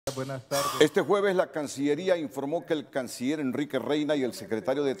Buenas tardes. Este jueves la Cancillería informó que el canciller Enrique Reina y el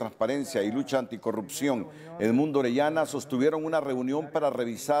secretario de Transparencia y Lucha Anticorrupción, Edmundo Orellana, sostuvieron una reunión para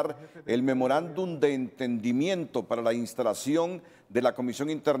revisar el memorándum de entendimiento para la instalación de la Comisión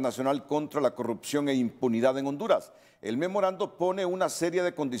Internacional contra la Corrupción e Impunidad en Honduras. El memorando pone una serie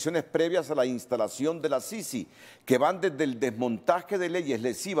de condiciones previas a la instalación de la CICIH, que van desde el desmontaje de leyes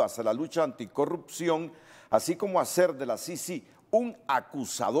lesivas a la lucha anticorrupción, así como hacer de la CICIH un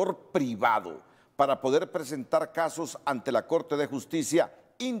acusador privado para poder presentar casos ante la Corte de Justicia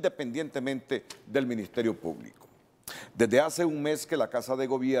independientemente del Ministerio Público. Desde hace un mes que la Casa de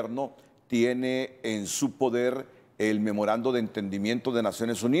Gobierno tiene en su poder el memorando de entendimiento de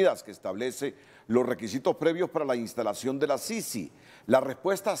Naciones Unidas que establece los requisitos previos para la instalación de la CICIH. La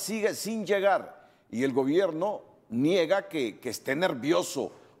respuesta sigue sin llegar y el gobierno niega que esté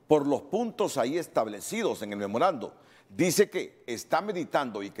nervioso por los puntos ahí establecidos en el memorando. Dice que está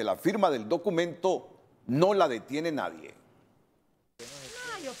meditando y que la firma del documento no la detiene nadie.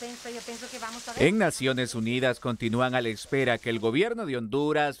 Yo pienso que vamos a ver. En Naciones Unidas continúan a la espera que el gobierno de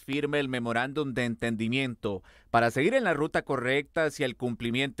Honduras firme el memorándum de entendimiento para seguir en la ruta correcta hacia el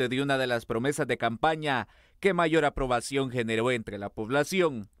cumplimiento de una de las promesas de campaña que mayor aprobación generó entre la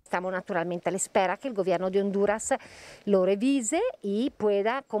población. Estamos naturalmente a la espera que el gobierno de Honduras lo revise y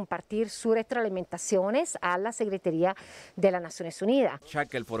pueda compartir sus retroalimentaciones a la Secretaría de las Naciones Unidas.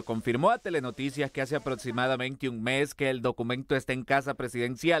 Shackelford confirmó a Telenoticias que hace aproximadamente un mes que el documento está en casa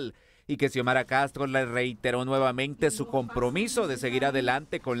presidencial y que Xiomara Castro le reiteró nuevamente su compromiso de seguir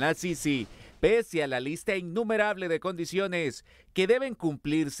adelante con la CICIH, pese a la lista innumerable de condiciones que deben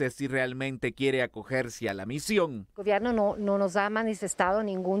cumplirse si realmente quiere acogerse a la misión. El gobierno no nos ha manifestado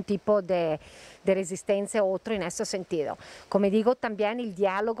ningún tipo de resistencia u otro en ese sentido. Como digo, también el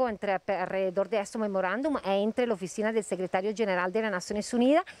diálogo alrededor de este memorándum es entre la oficina del secretario general de las Naciones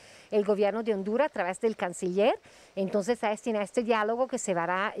Unidas, el gobierno de Honduras a través del canciller. Entonces es en este diálogo que se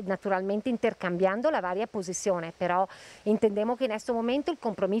va naturalmente intercambiando las varias posiciones, pero entendemos que en este momento el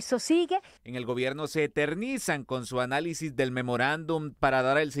compromiso sigue. En el gobierno se eternizan con su análisis del memorándum para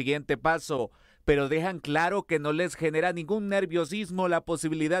dar el siguiente paso, pero dejan claro que no les genera ningún nerviosismo la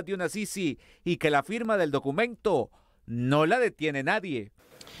posibilidad de una CICIH y que la firma del documento no la detiene nadie.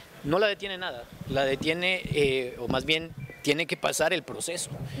 No la detiene nada, la detiene, o más bien tiene que pasar el proceso,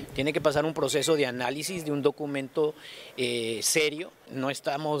 tiene que pasar un proceso de análisis de un documento serio. No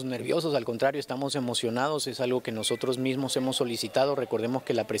estamos nerviosos, al contrario, estamos emocionados, es algo que nosotros mismos hemos solicitado. Recordemos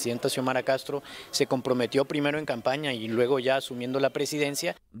que la presidenta Xiomara Castro se comprometió primero en campaña y luego ya asumiendo la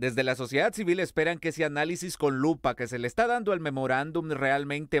presidencia. Desde la sociedad civil esperan que ese análisis con lupa que se le está dando al memorándum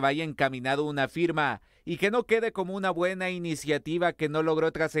realmente vaya encaminado a una firma y que no quede como una buena iniciativa que no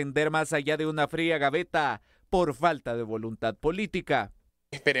logró trascender más allá de una fría gaveta por falta de voluntad política.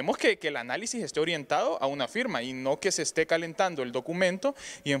 Esperemos que el análisis esté orientado a una firma y no que se esté calentando el documento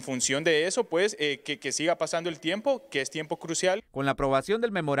y en función de eso pues que siga pasando el tiempo, que es tiempo crucial. Con la aprobación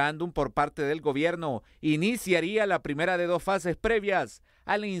del memorándum por parte del gobierno, iniciaría la primera de dos fases previas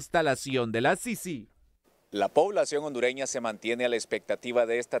a la instalación de la CICIH. La población hondureña se mantiene a la expectativa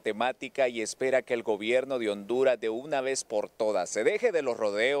de esta temática y espera que el gobierno de Honduras de una vez por todas se deje de los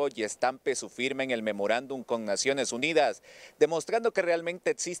rodeos y estampe su firma en el memorándum con Naciones Unidas, demostrando que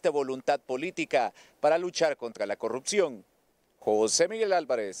realmente existe voluntad política para luchar contra la corrupción. José Miguel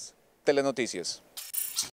Álvarez, Telenoticias.